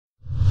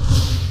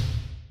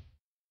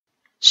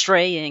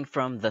Straying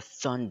from the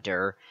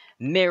thunder,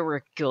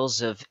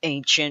 miracles of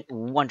ancient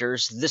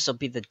wonders, this'll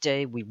be the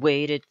day we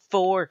waited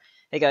for.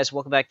 Hey guys,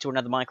 welcome back to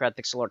another Minecraft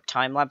pixel art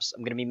time lapse.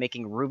 I'm going to be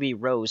making Ruby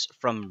Rose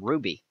from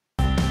RWBY.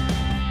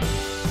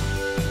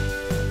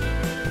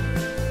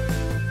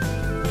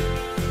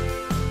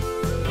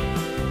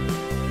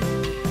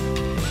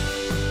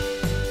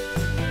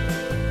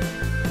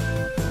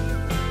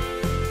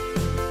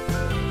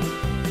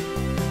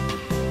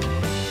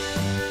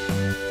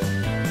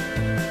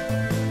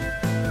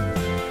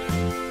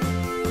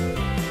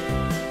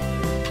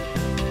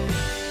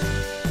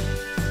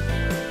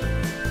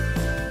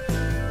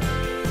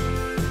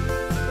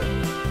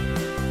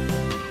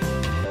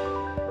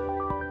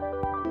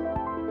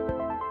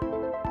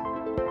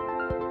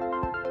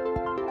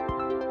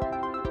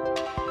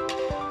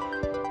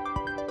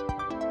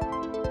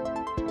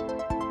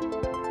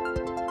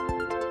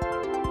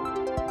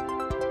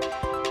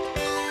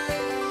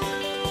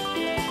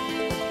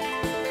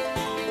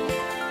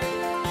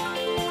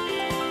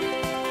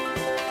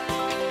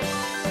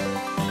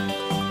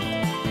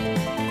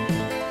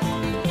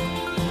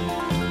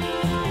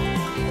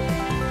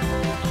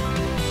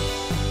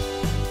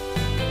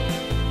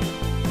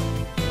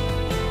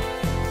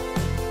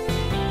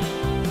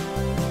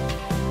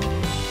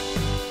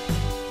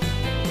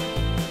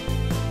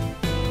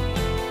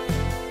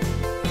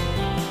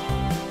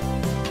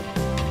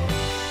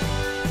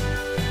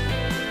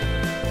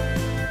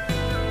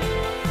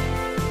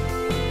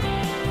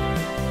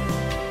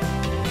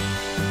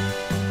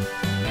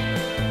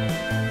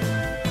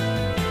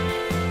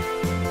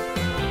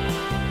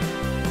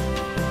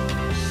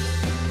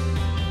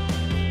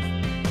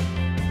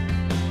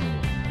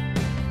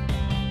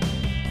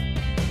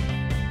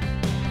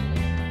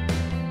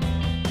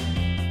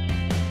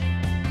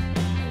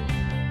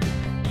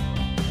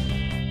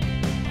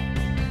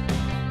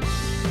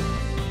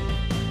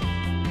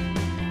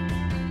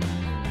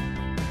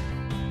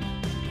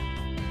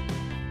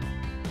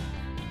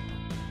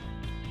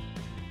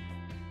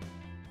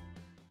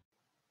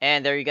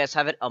 And there you guys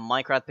have it, a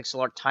Minecraft pixel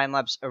art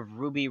time-lapse of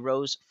Ruby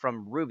Rose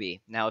from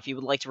RWBY. Now, if you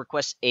would like to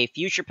request a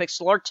future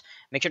pixel art,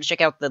 make sure to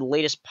check out the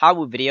latest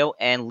Pawu video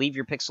and leave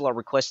your pixel art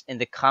request in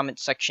the comment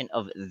section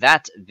of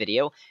that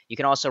video. You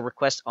can also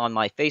request on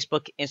my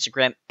Facebook,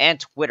 Instagram, and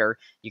Twitter.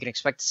 You can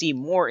expect to see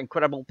more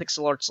incredible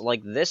pixel arts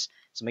like this,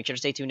 so make sure to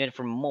stay tuned in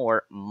for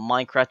more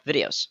Minecraft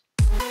videos.